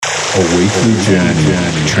A weekly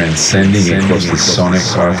journey transcending across the sonic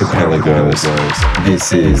archipelagos.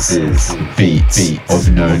 This is Beats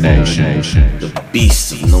of No Nation. The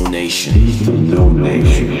Beast of No Nation.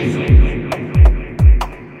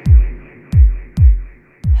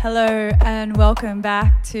 Hello and welcome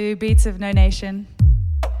back to Beats of No Nation.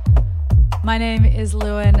 My name is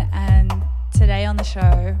Lewin, and today on the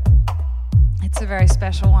show, it's a very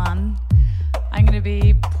special one. I'm going to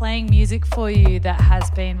be playing music for you that has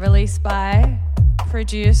been released by,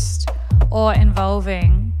 produced, or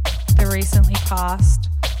involving the recently passed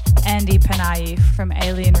Andy Panayi from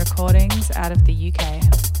Alien Recordings out of the UK.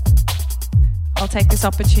 I'll take this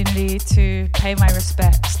opportunity to pay my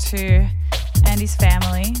respects to Andy's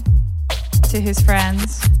family, to his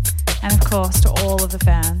friends, and of course to all of the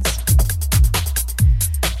fans.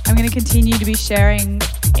 I'm going to continue to be sharing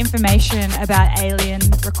information about Alien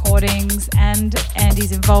Recordings and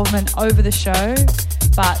Andy's involvement over the show,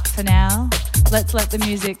 but for now, let's let the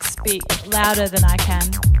music speak louder than I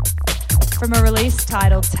can. From a release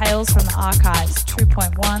titled Tales from the Archives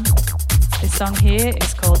 2.1, this song here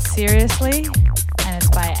is called Seriously, and it's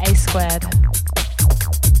by A Squared.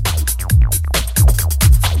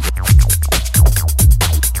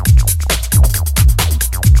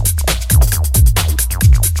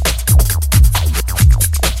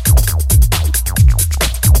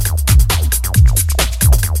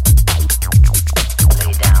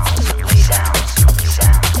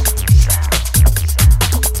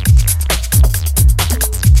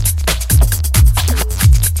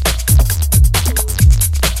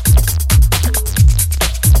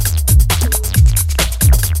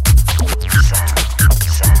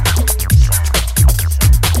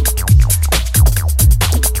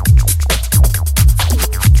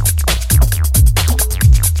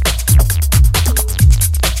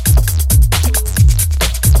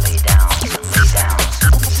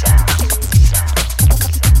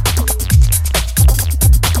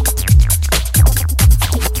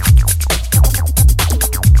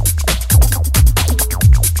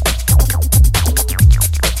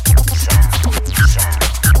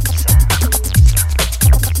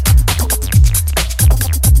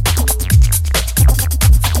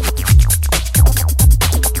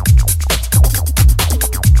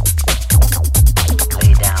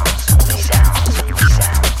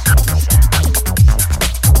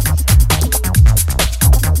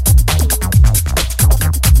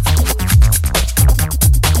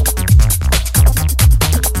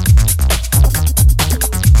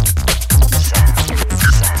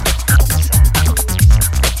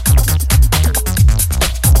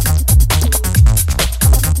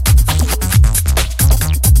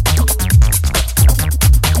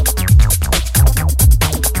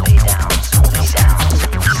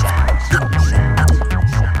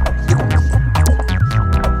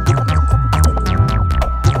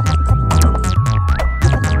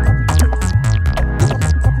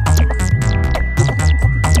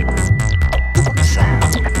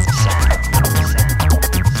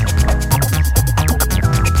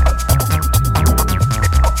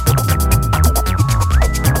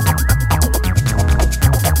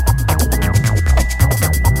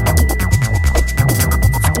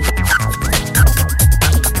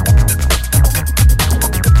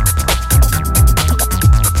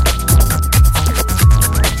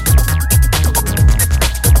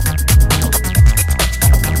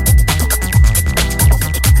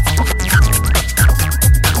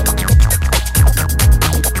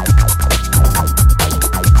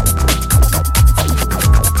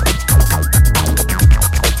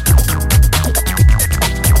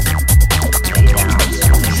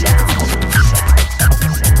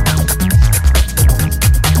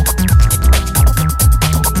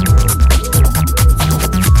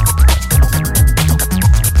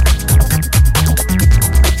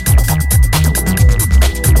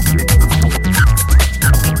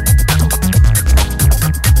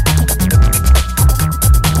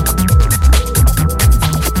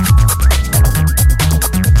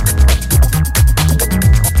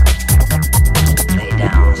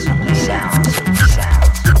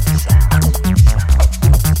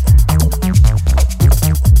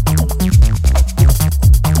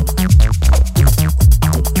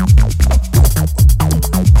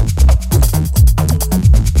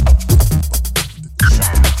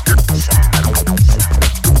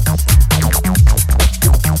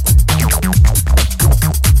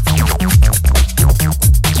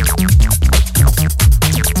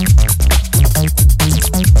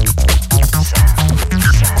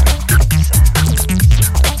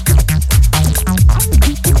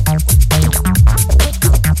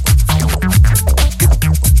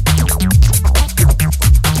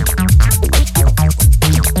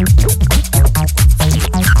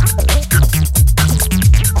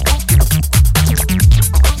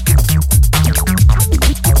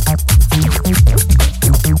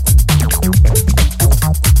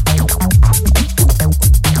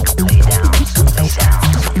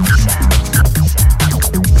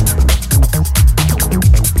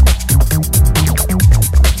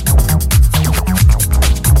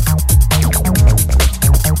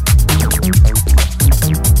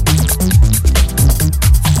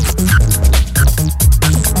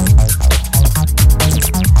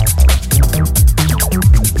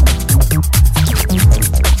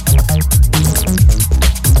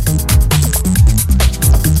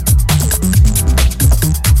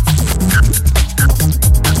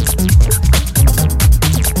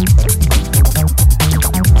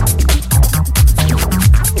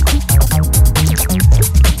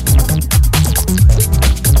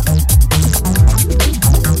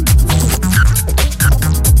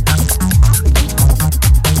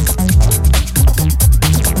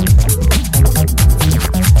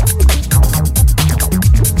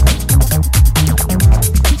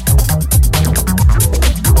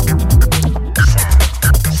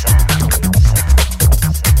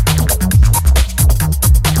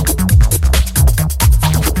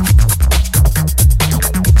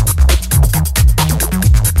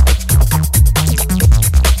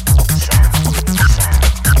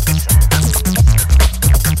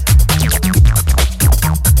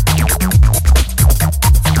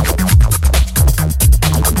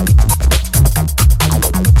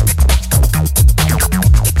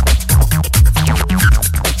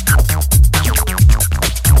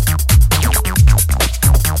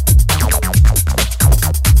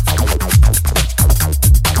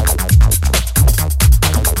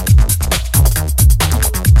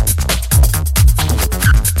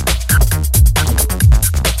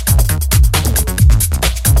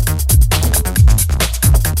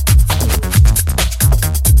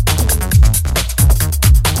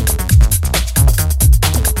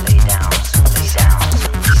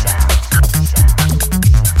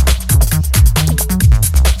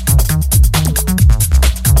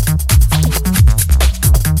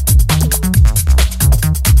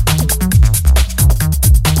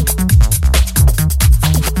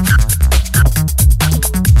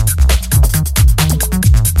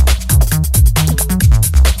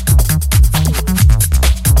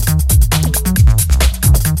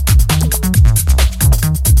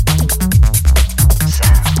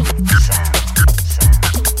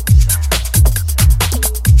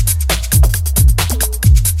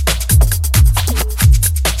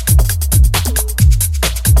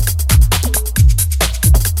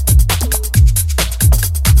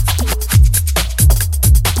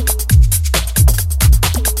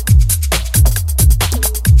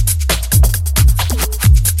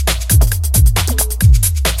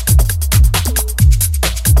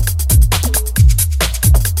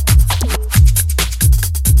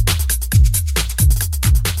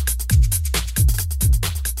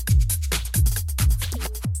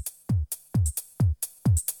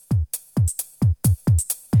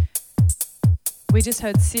 We just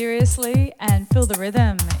heard Seriously, and Feel the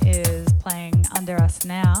Rhythm is playing under us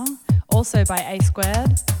now, also by A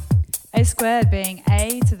Squared. A Squared being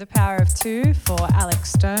A to the power of 2 for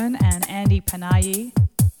Alex Stone and Andy Panayi.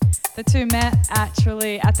 The two met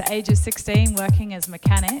actually at the age of 16 working as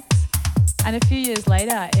mechanics, and a few years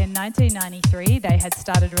later in 1993 they had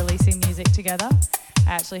started releasing music together.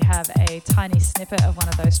 I actually have a tiny snippet of one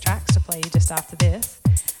of those tracks to play you just after this.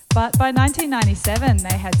 But by 1997,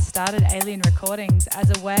 they had started Alien Recordings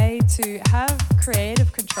as a way to have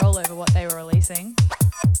creative control over what they were releasing.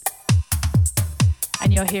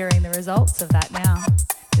 And you're hearing the results of that now.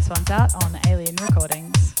 This one's out on Alien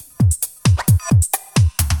Recordings.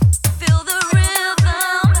 Feel the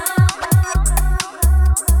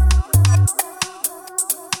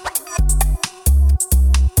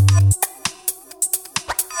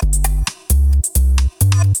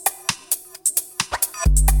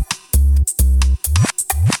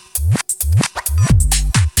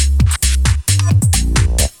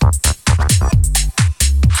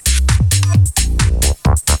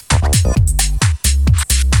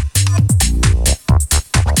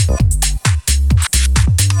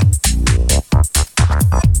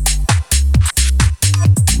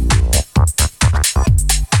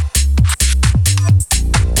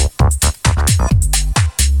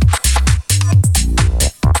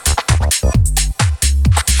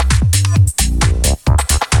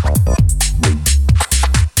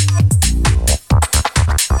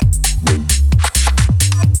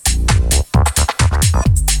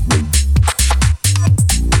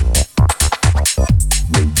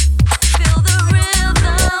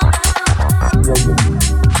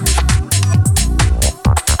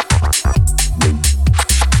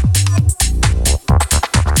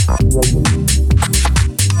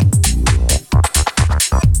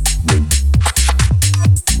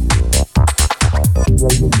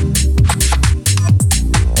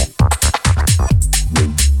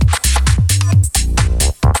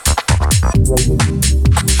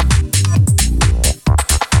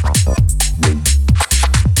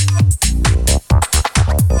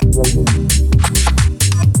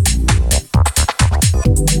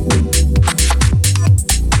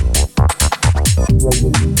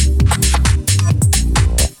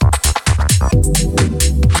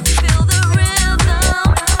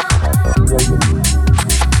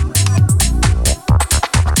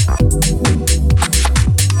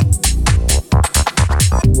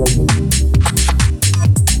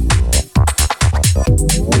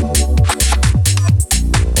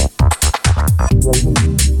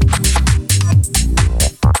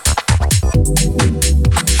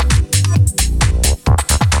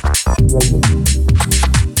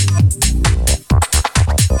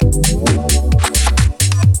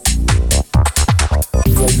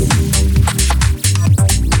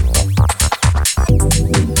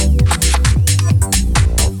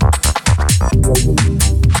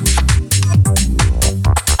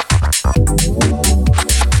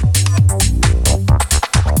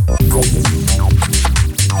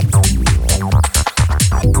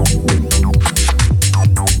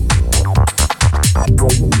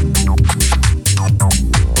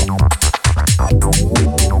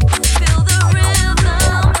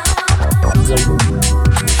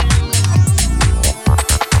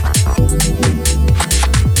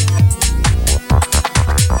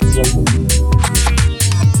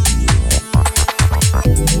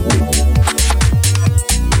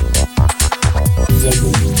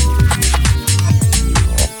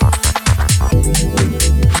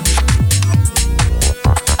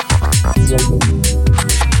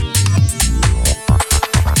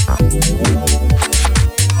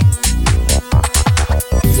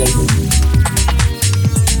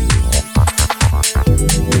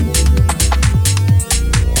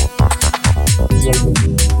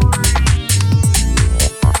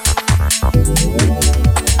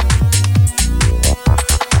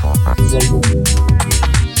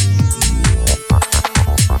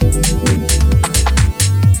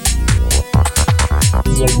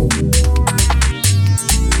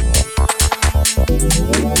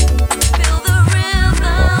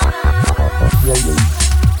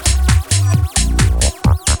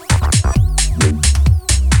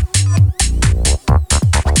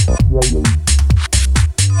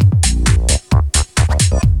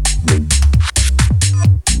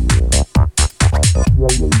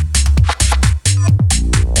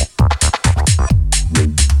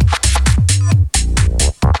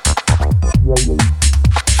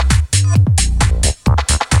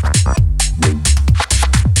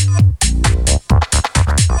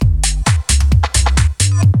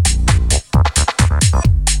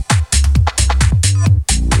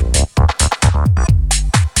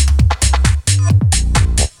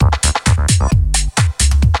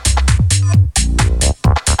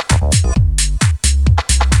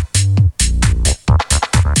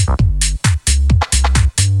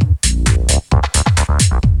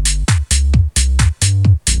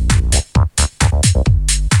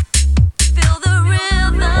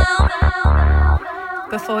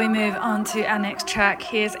to our next track.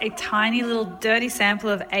 Here's a tiny little dirty sample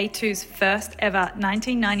of A2's first ever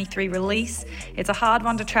 1993 release. It's a hard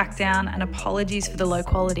one to track down, and apologies for the low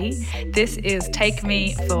quality. This is Take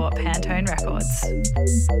Me for Pantone Records.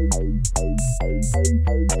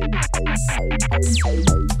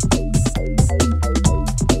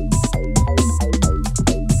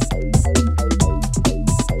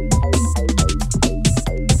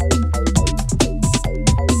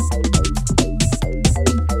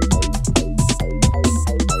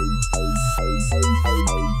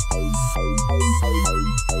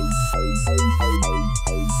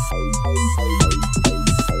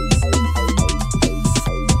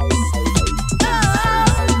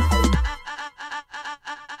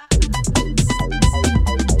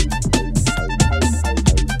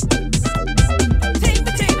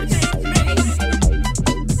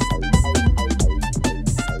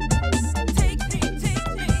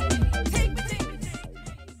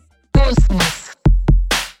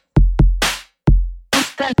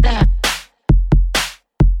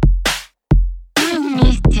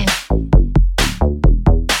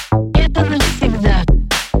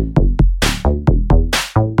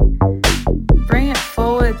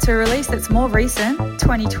 More recent,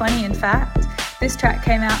 2020 in fact. This track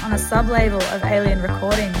came out on a sub-label of Alien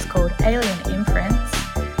Recordings called Alien Imprints.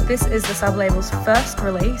 This is the sub-label's first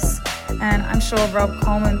release, and I'm sure Rob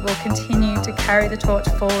Coleman will continue to carry the torch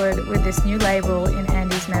forward with this new label in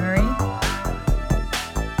Andy's memory.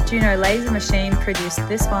 Juno Laser Machine produced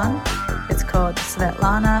this one. It's called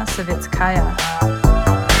Svetlana Savitskaya.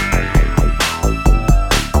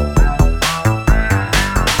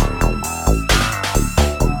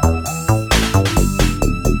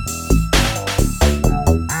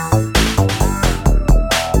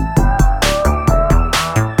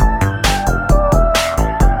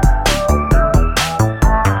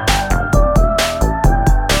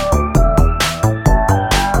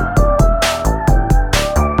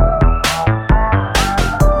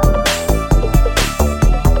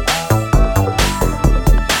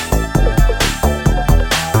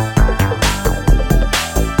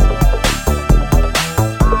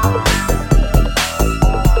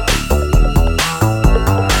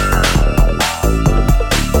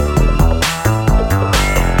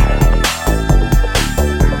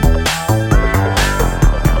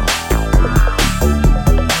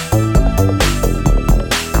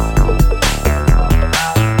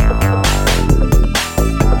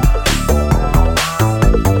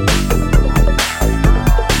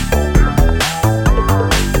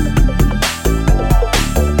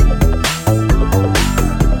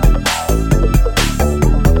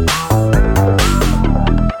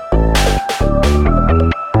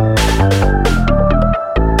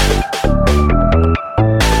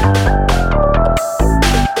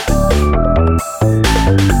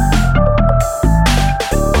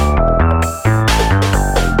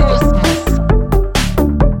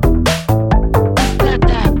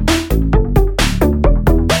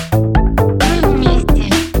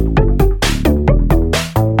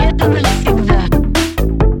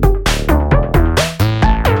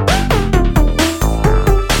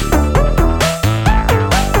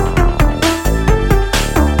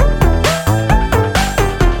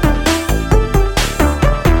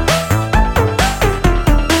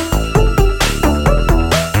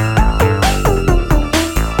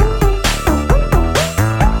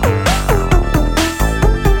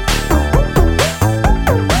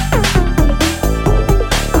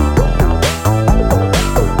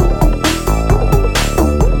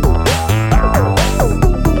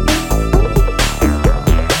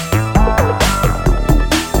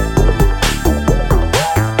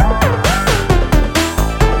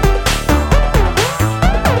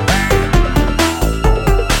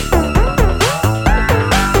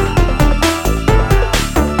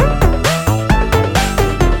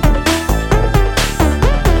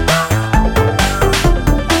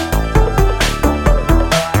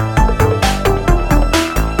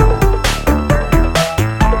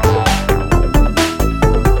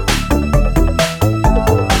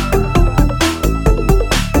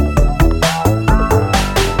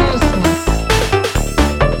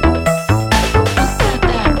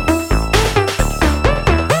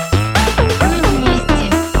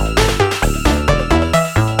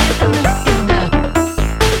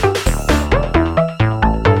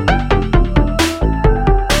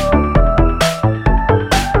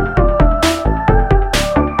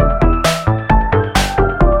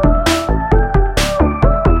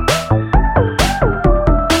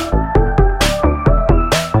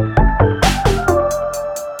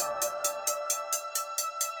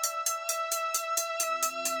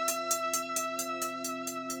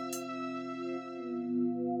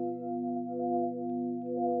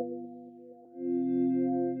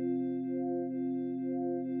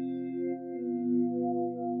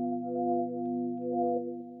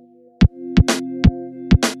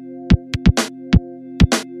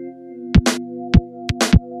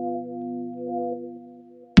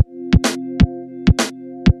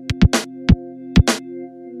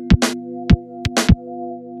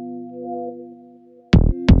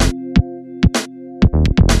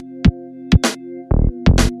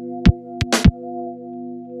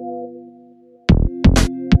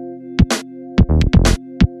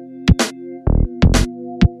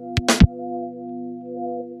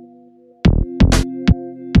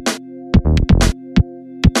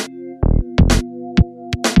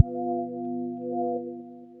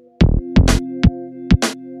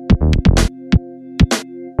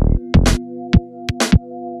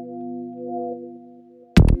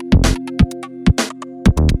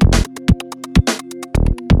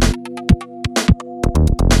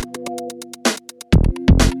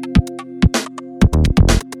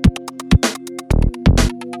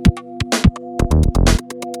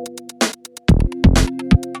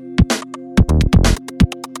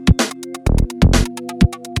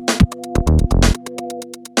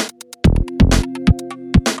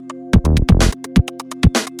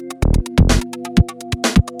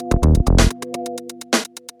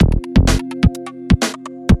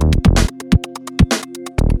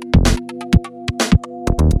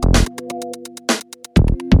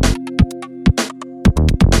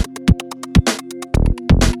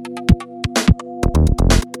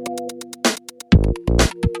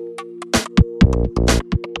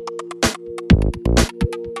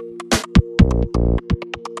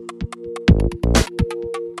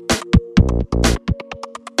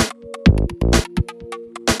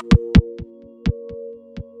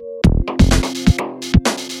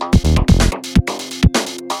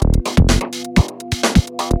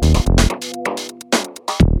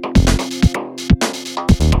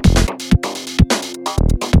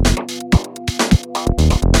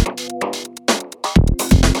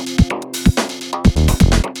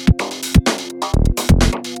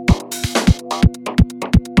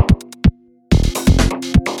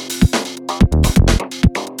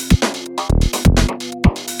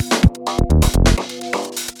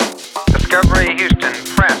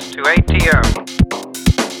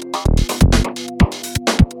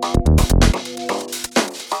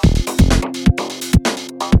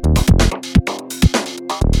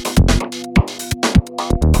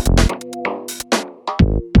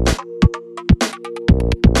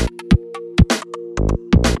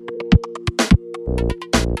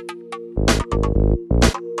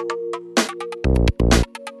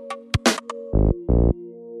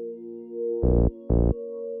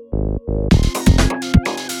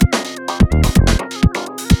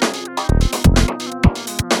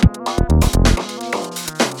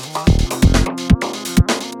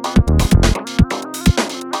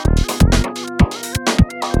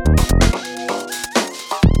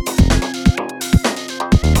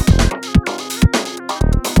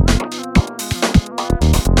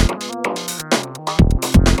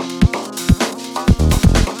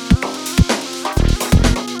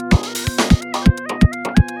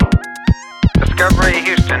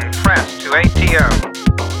 to ATO.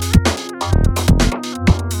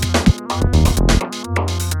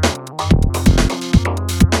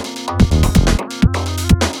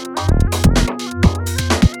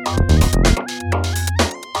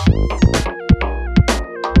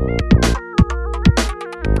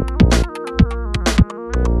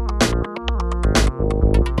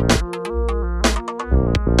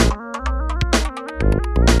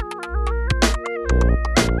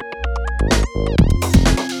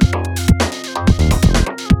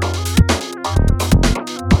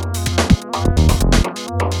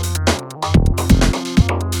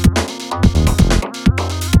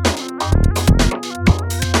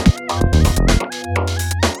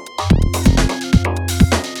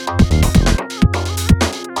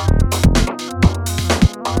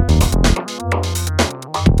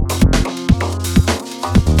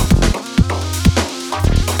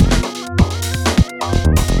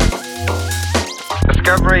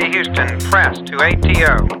 Discovery Houston, press to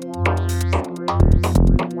ATO.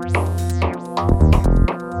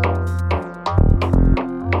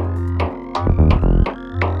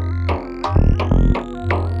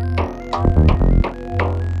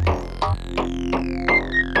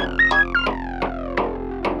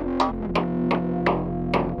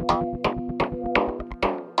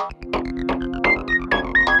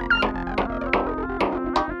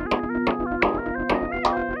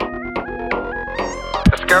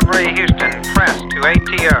 Discovery Houston, press to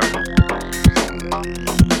ATO.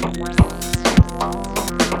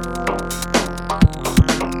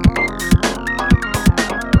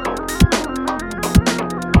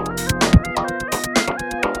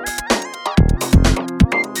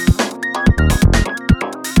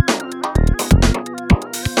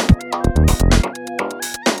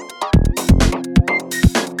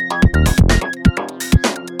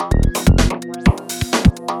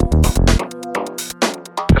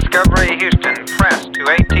 Discovery Houston, press to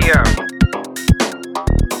ATO.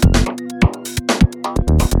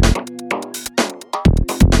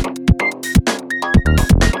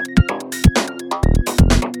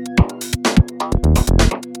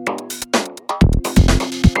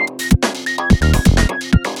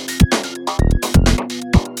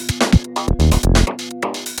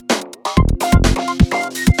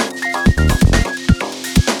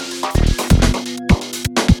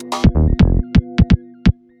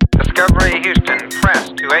 Discovery Houston, press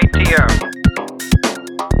to ATO.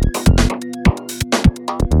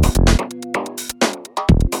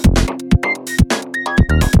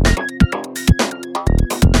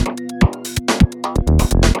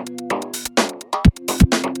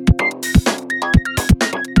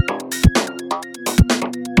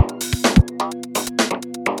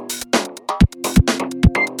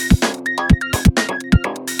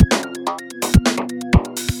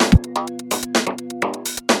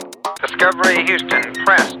 Discovery Houston,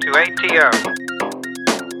 press to ATO.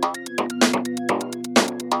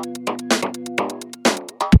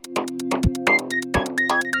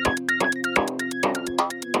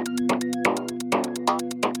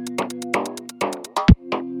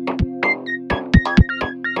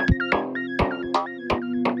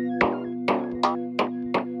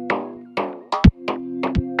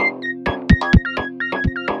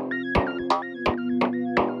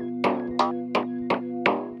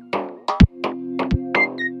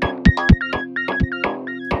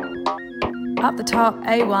 Up the top,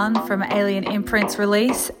 A1 from Alien Imprints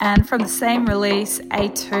release, and from the same release,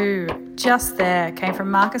 A2, Just There, came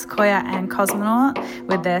from Marcus Koya and Cosmonaut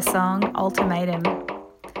with their song Ultimatum.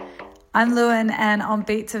 I'm Lewin, and on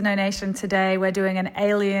Beats of No Nation today, we're doing an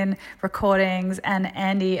Alien Recordings and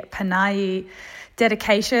Andy Panayi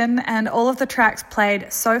dedication, and all of the tracks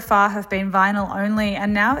played so far have been vinyl only,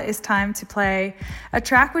 and now it is time to play a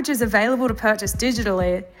track which is available to purchase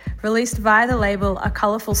digitally, released via the label A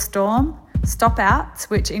Colourful Storm. Stop Outs,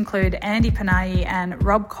 which include Andy Panayi and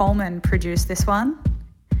Rob Coleman, produced this one.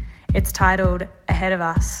 It's titled Ahead of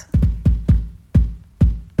Us.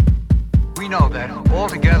 We know that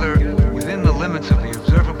altogether, within the limits of the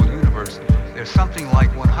observable universe, there's something like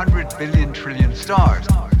 100 billion trillion stars.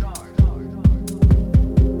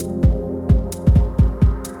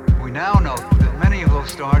 We now know that many of those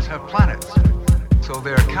stars have planets. So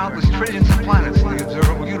there are countless trillions of planets in the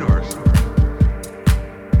observable universe.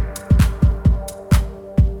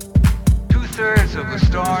 Two-thirds of the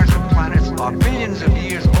stars and planets are billions of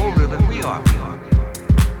years older than we are.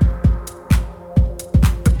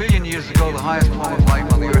 A billion years ago, the highest form of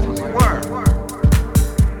life on the Earth was a worm.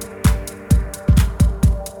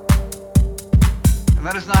 And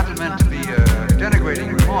that is not meant to be a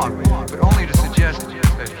denigrating remark, but only to suggest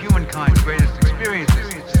that humankind's greatest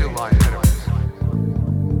experiences still lie ahead of us.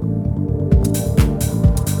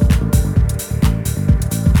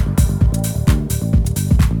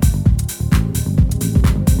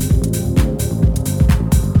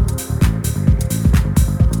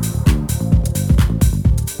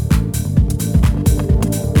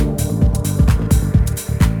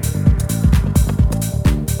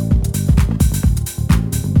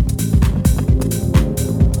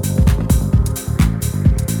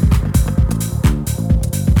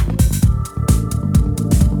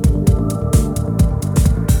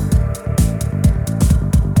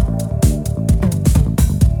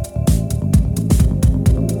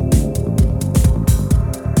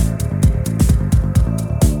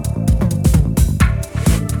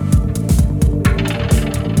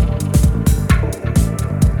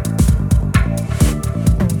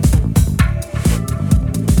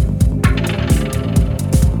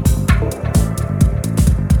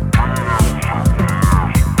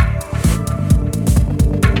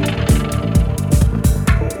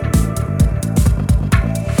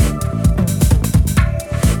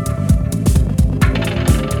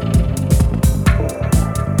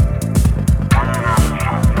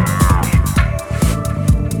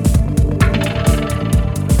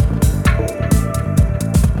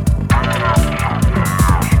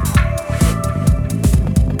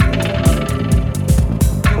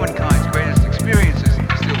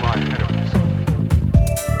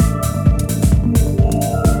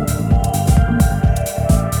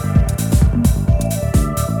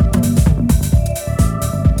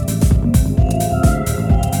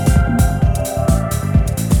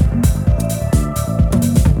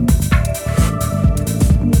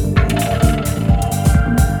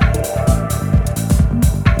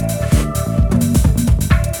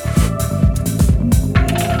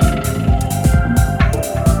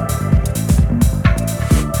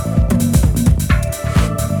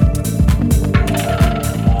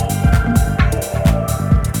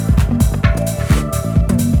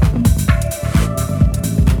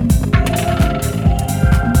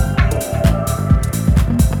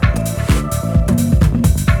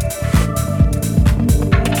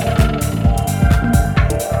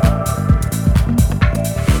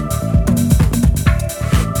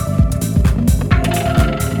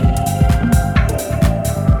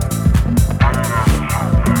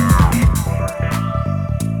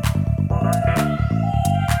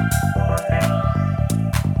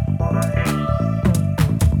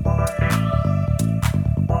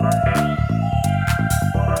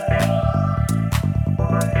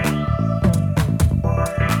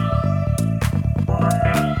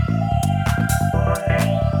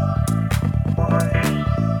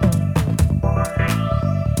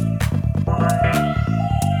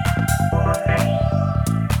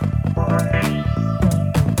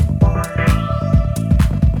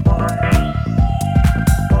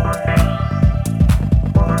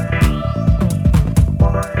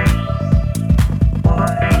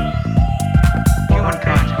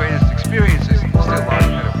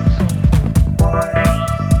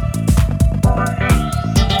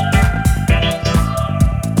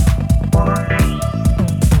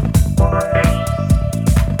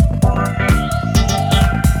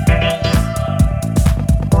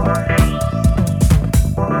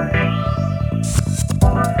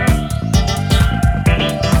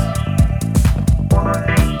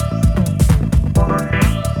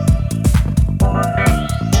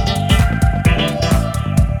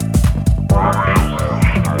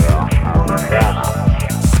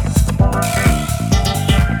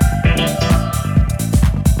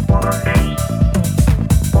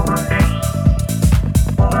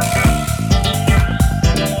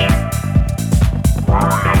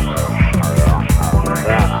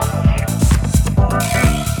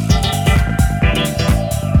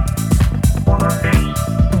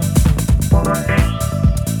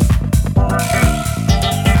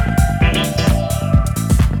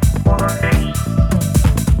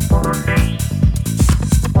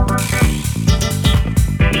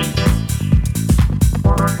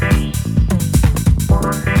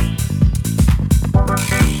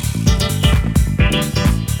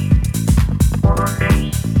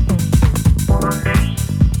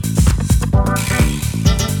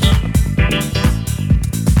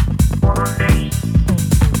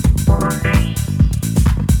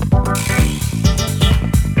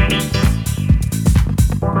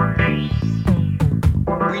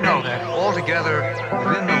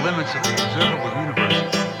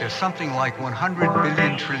 like 100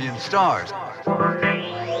 billion trillion stars.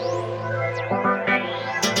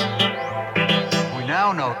 We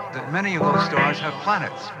now know that many of those stars have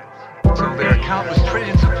planets. So there are countless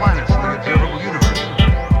trillions of planets in the observable universe.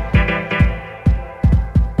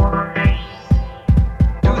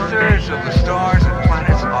 2/3 of the stars and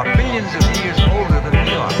planets are billions of years older than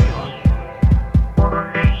we are.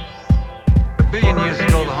 A billion years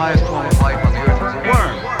ago, the highest form of life on the Earth was a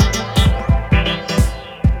worm.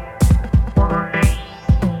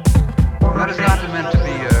 And that is not meant to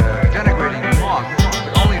be denigrating remark,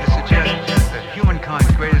 but only to suggest that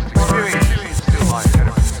humankind's greatest experiences still lie ahead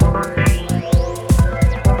of us.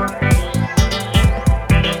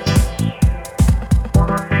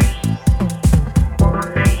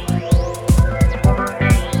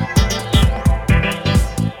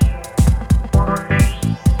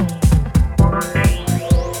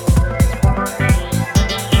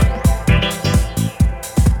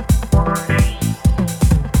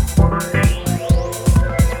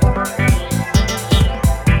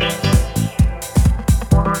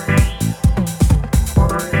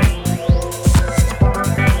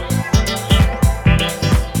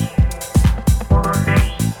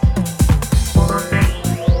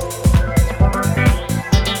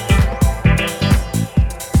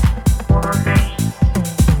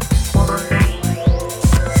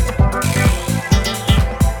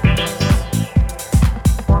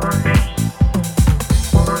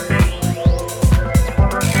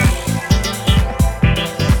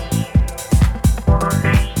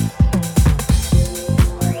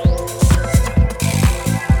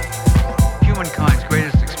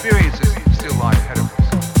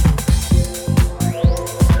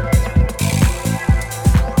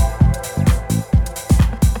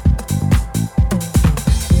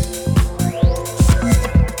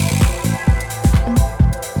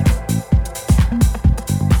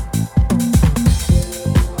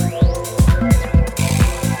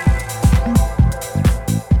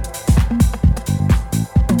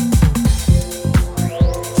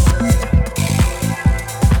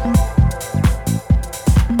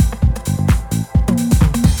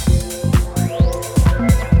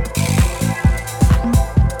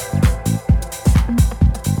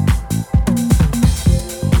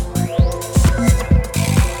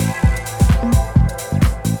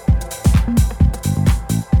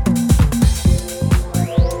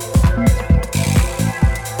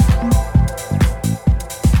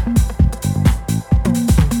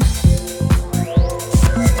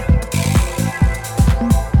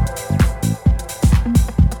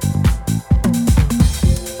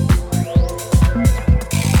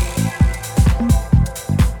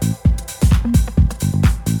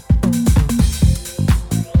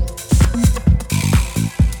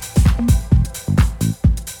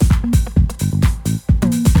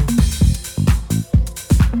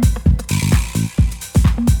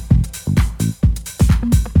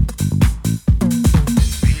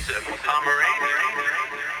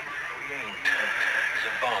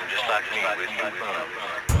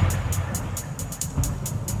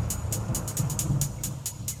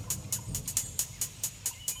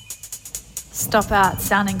 Stop Out,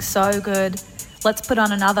 sounding so good. Let's put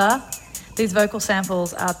on another. These vocal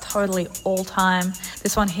samples are totally all time.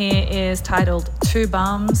 This one here is titled Two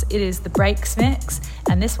Bums. It is the Breaks mix,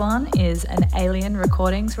 and this one is an Alien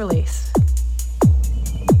Recordings release.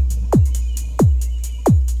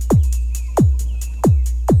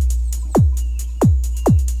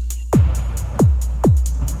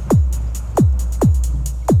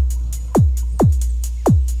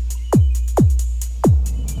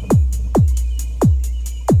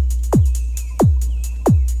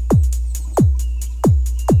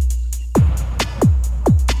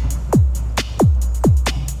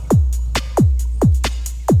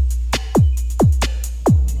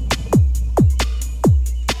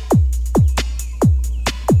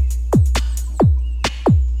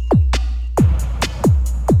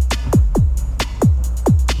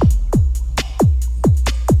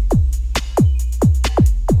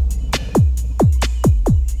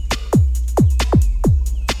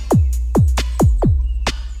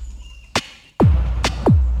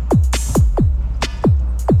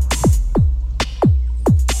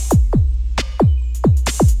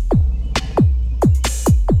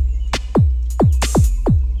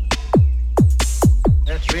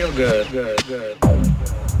 Good.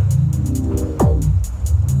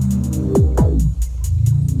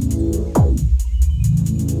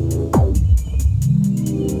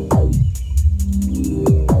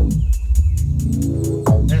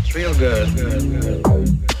 That's real good.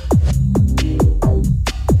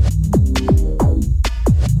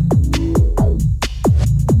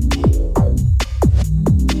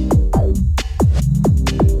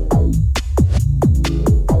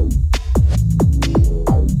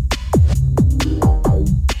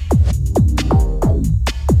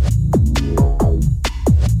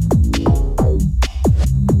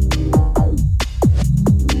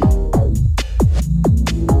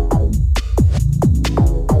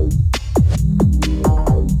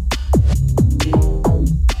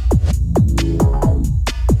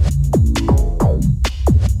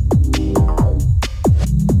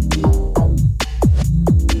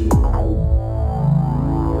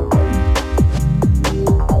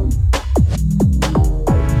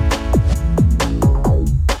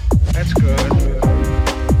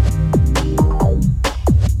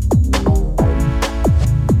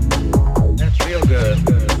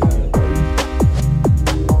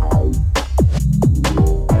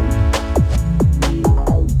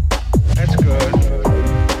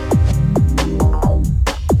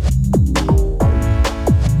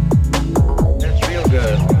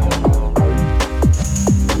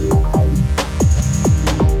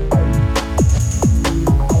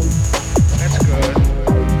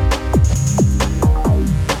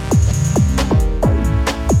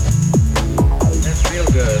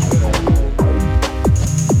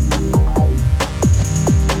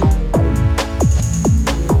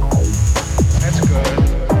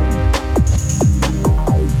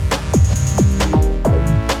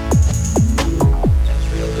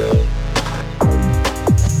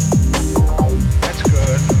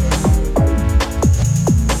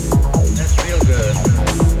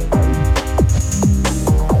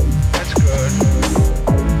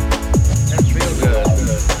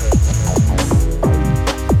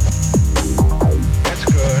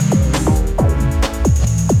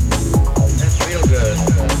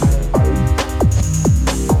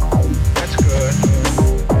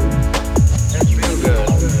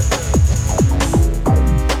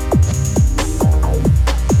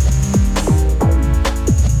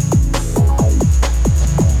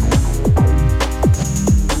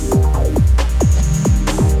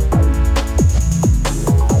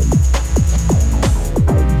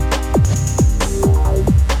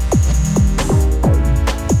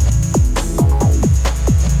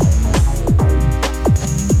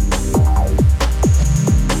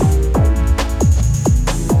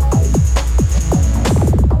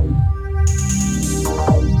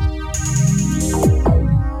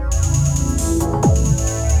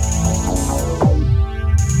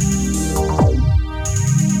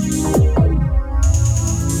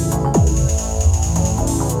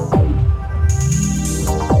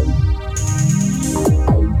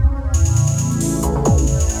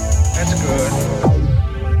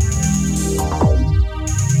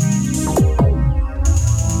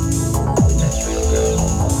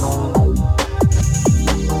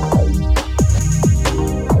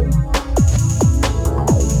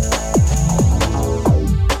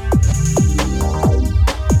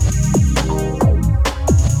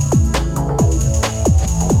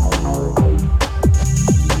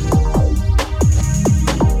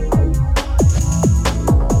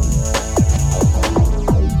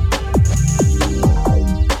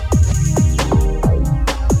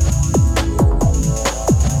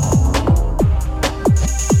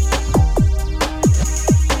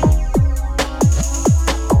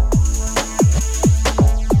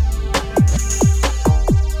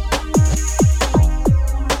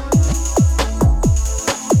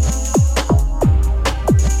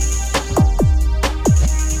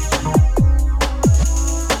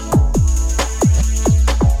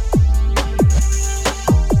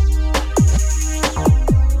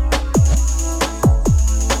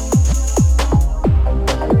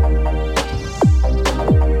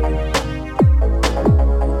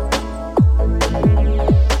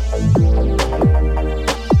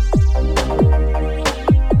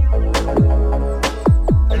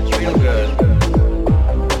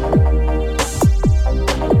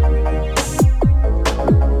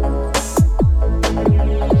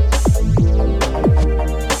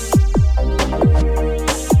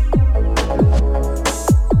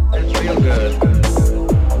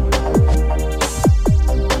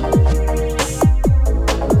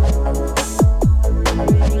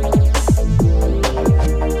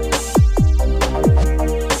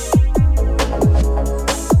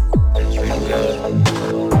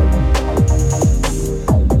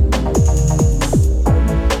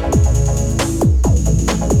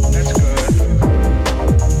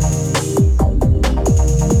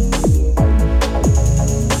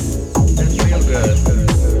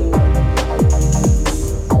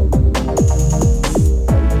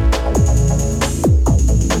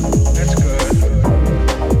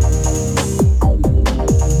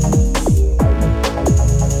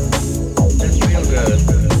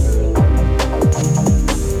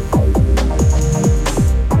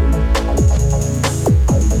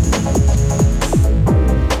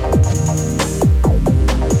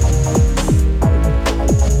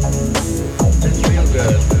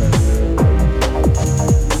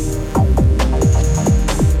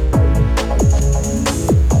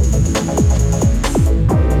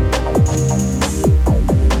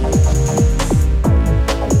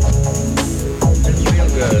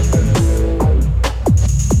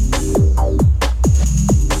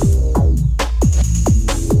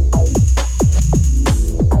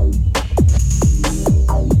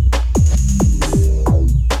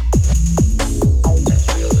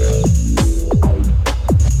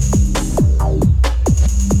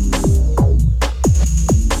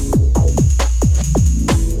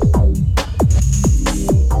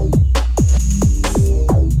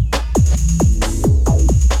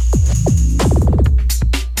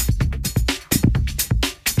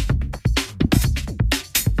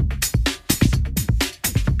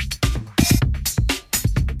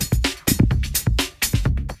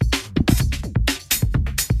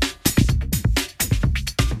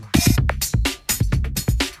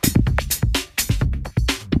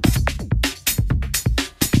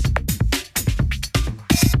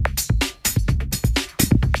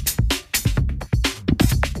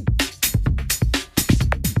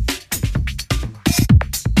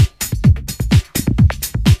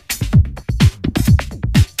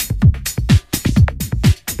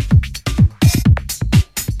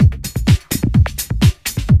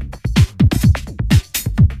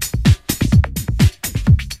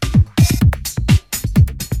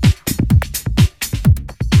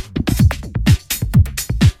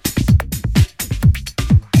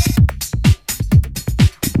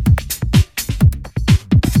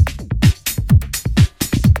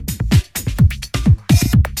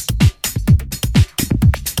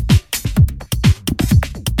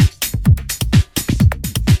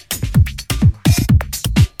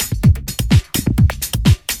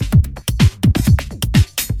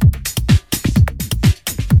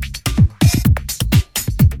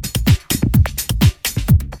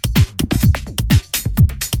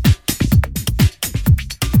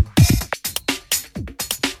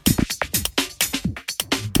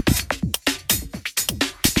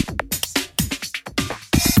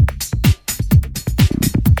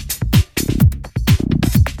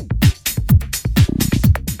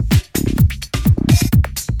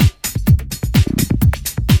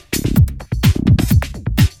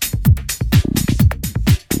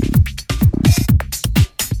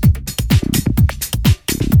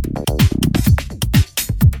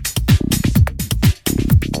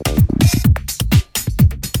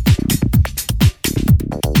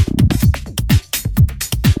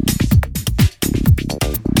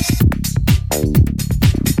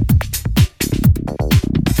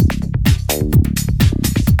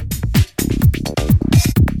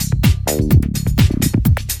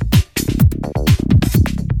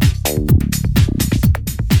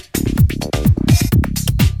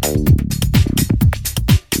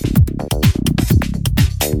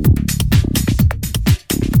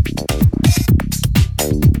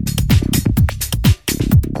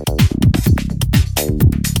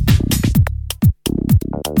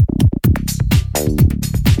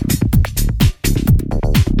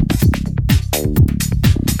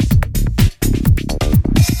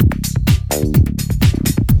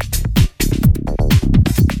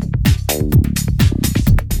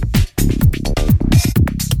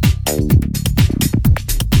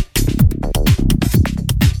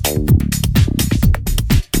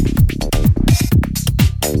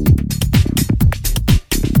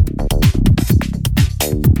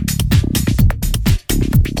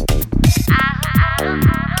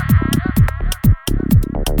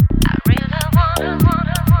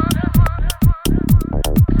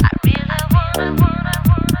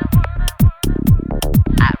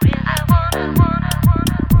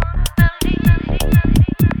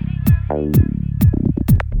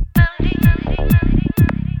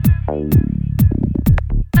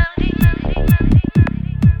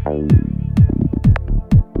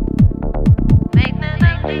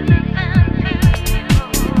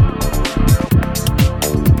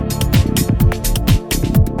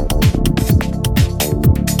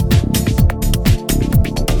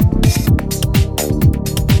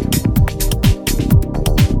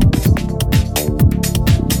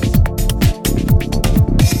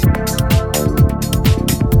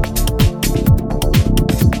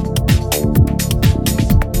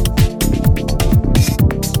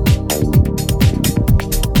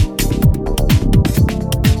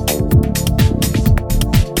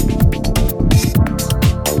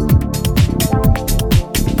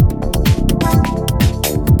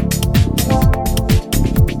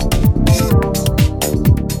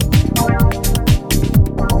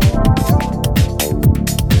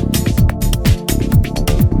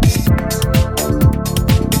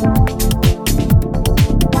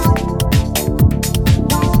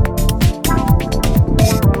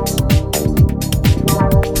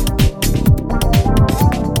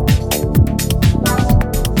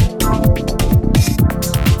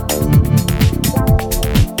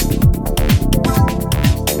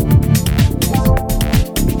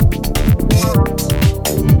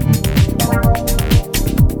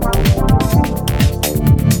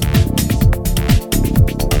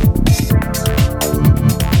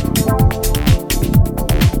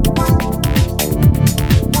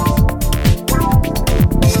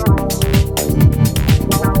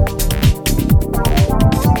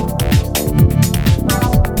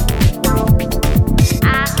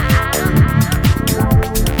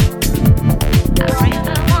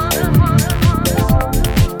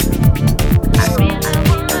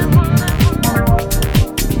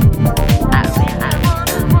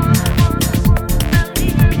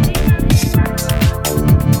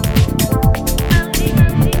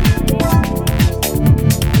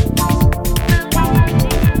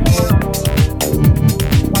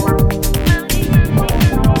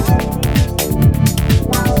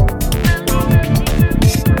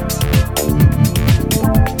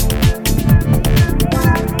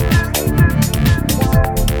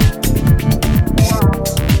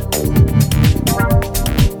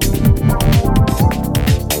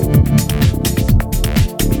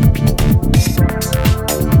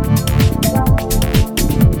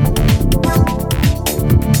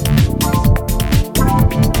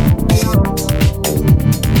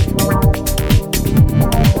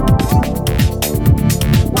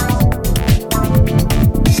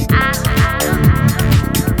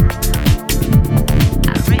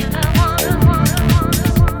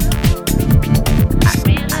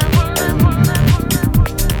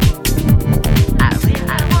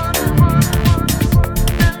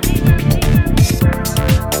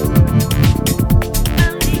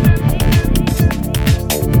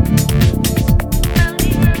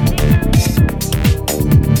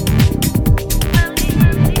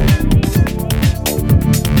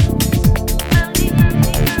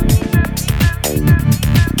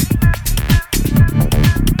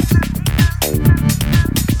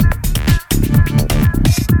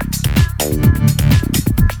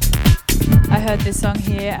 this song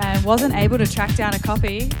here and wasn't able to track down a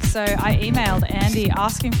copy, so I emailed Andy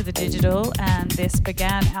asking for the digital, and this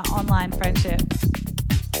began our online friendship.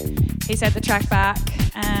 He sent the track back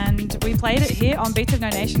and we played it here on Beats of No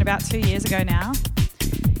Nation about 2 years ago now.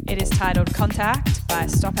 It is titled Contact by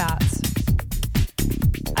Stop Outs.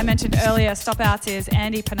 I mentioned earlier Stop Outs is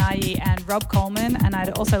Andy Panayi and Rob Coleman, and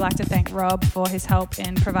I'd also like to thank Rob for his help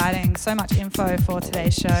in providing so much info for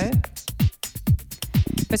today's show.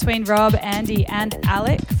 Between Rob, Andy and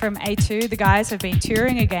Alec from A2, the guys have been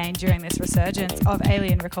touring again during this resurgence of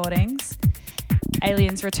Alien recordings.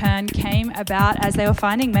 Alien's return came about as they were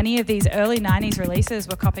finding many of these early 90s releases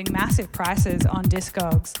were copping massive prices on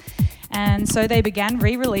Discogs. And so they began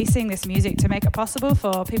re-releasing this music to make it possible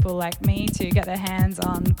for people like me to get their hands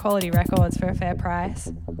on quality records for a fair price.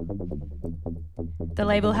 The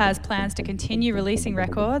label has plans to continue releasing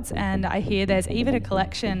records, and I hear there's even a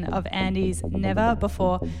collection of Andy's never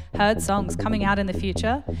before heard songs coming out in the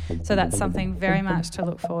future, so that's something very much to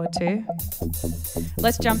look forward to.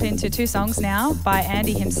 Let's jump into 2 songs now by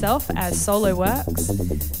Andy himself as solo works.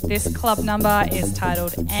 This club number is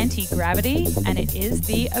titled Anti-Gravity, and it is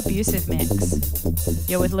the Abusive Mix.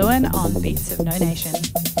 You're with Lewin on Beats of No Nation.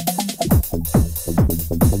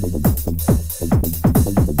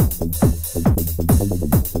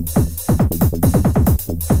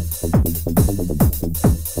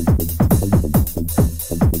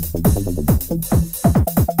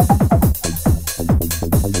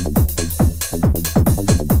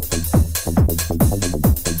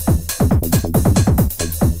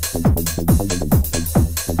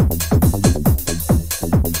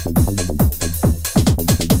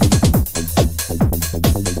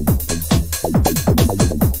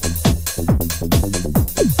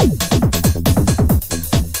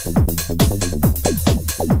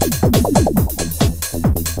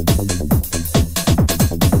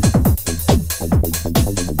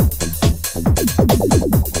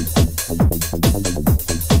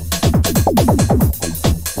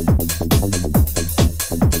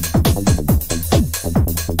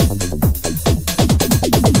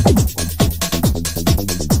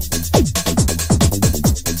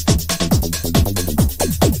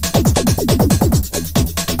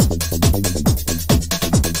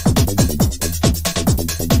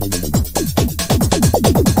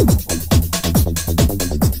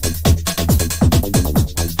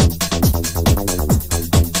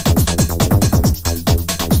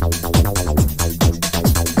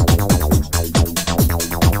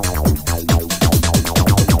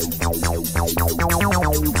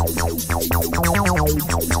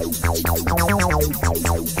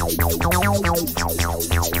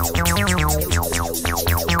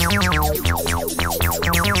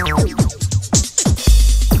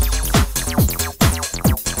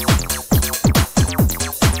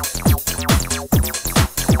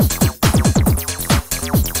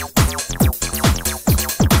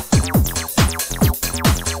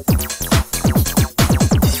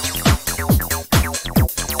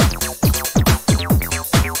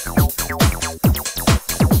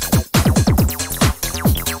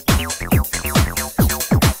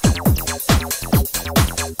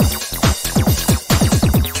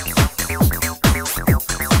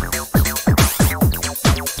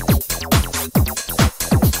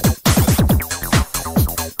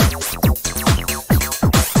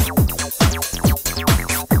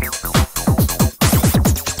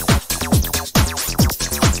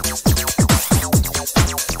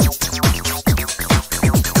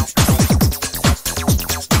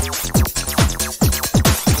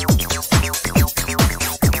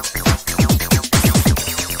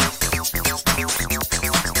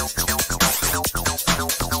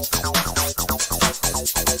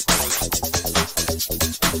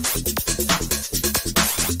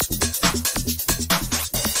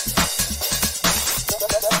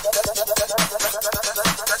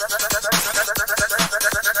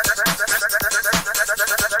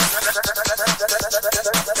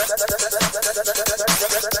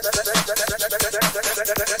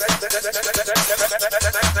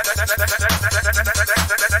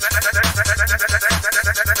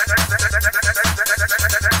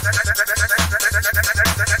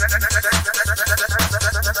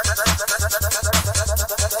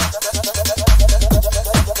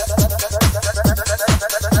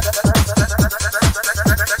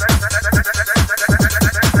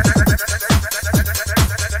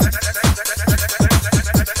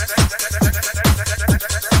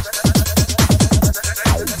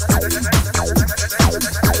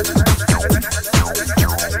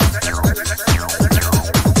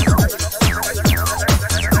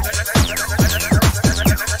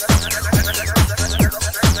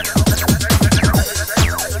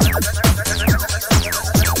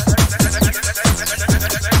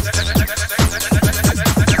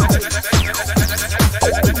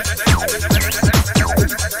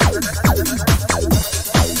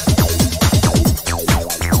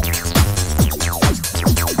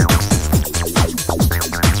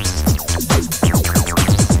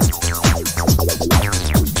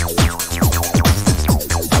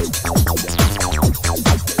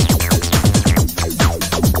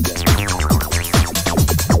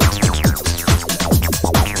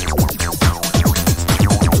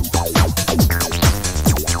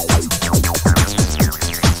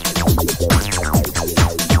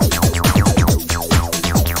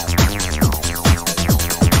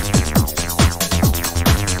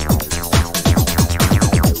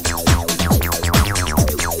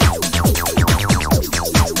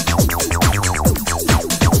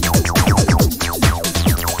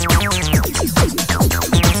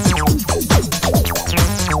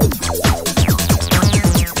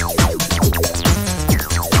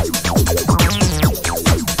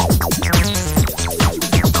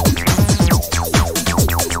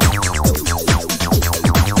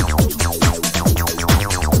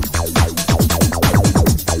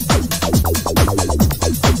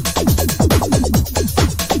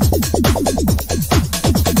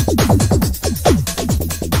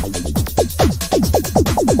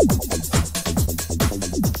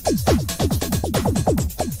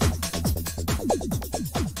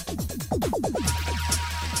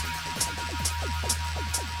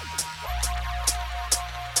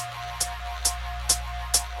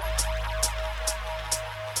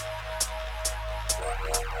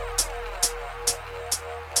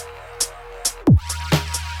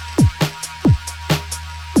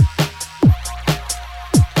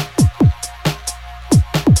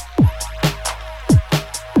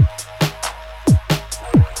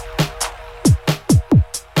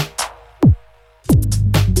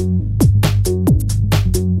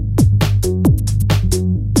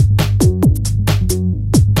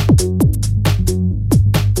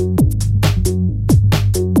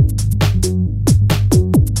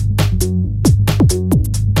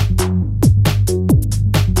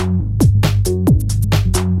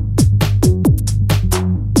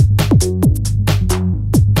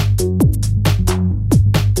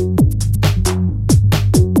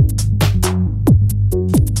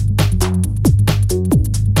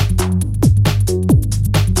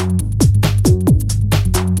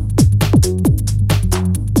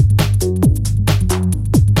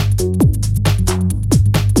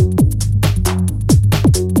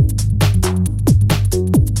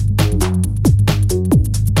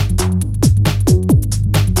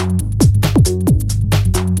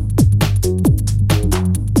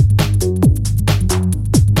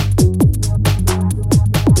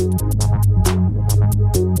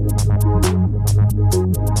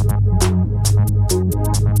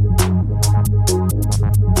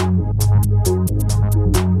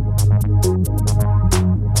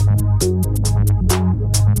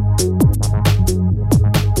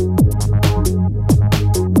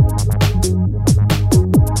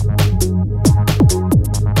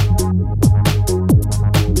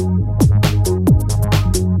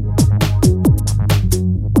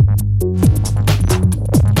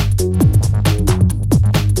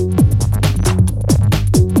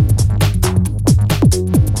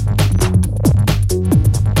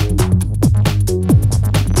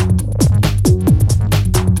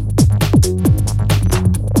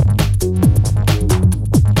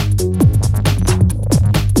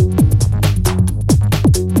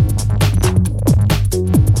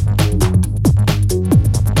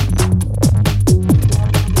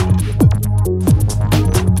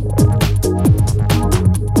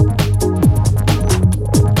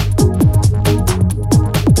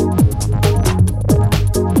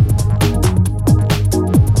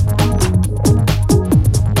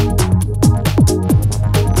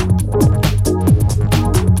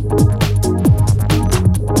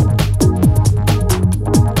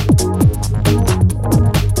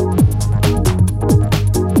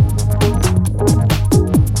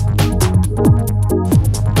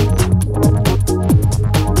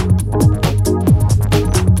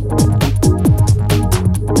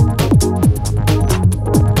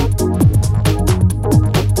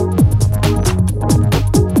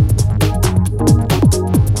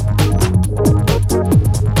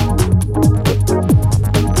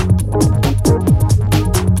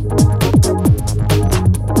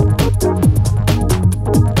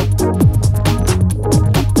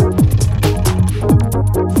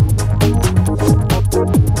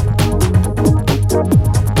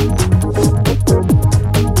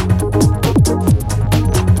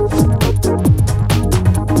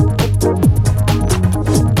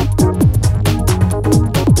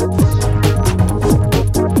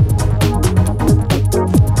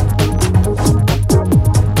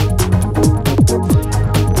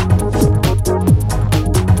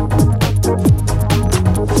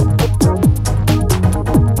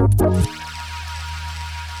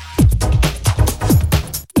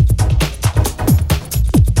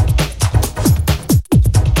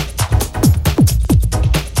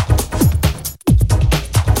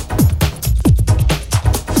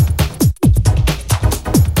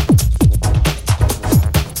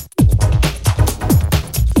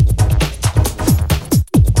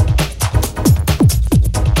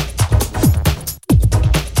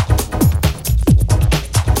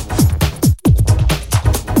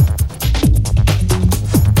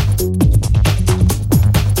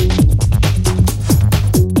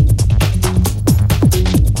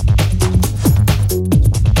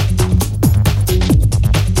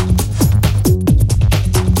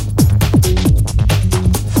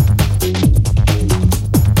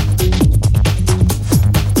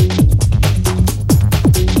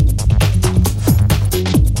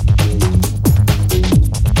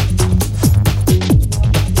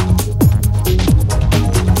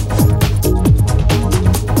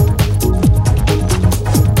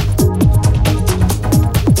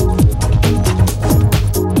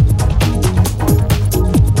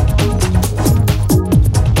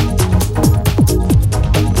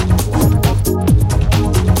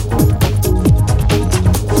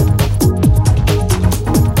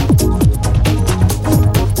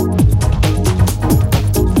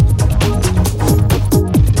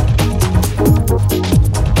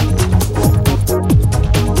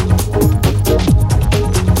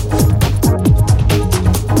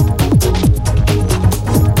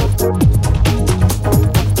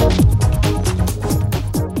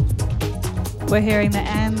 We're hearing the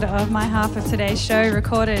end of my half of today's show,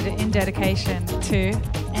 recorded in dedication to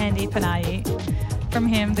Andy Panayi. From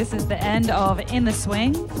him, this is the end of In the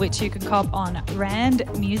Swing, which you can cop on Rand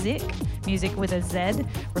Music, music with a Z,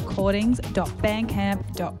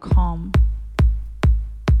 recordings.bandcamp.com.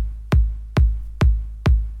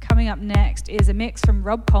 Coming up next is a mix from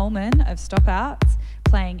Rob Coleman of Stop Outs,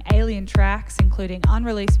 playing alien tracks, including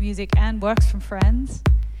unreleased music and works from friends.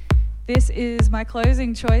 This is my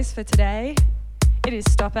closing choice for today. It is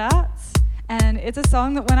Stop Outs, and it's a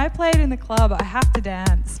song that when I play it in the club, I have to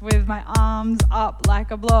dance with my arms up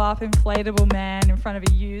like a blow-up inflatable man in front of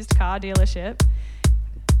a used car dealership.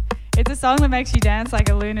 It's a song that makes you dance like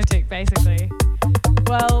a lunatic, basically.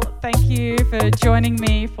 Well, thank you for joining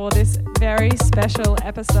me for this very special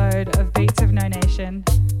episode of Beats of No Nation.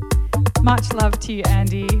 Much love to you,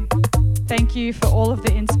 Andy. Thank you for all of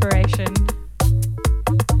the inspiration.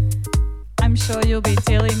 I'm sure you'll be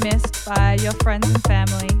dearly missed by your friends and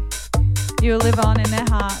family. You'll live on in their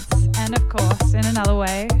hearts and, of course, in another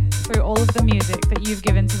way, through all of the music that you've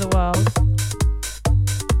given to the world.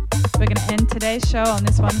 We're going to end today's show on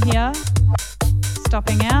this one here,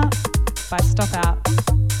 Stopping Out by Stop Out.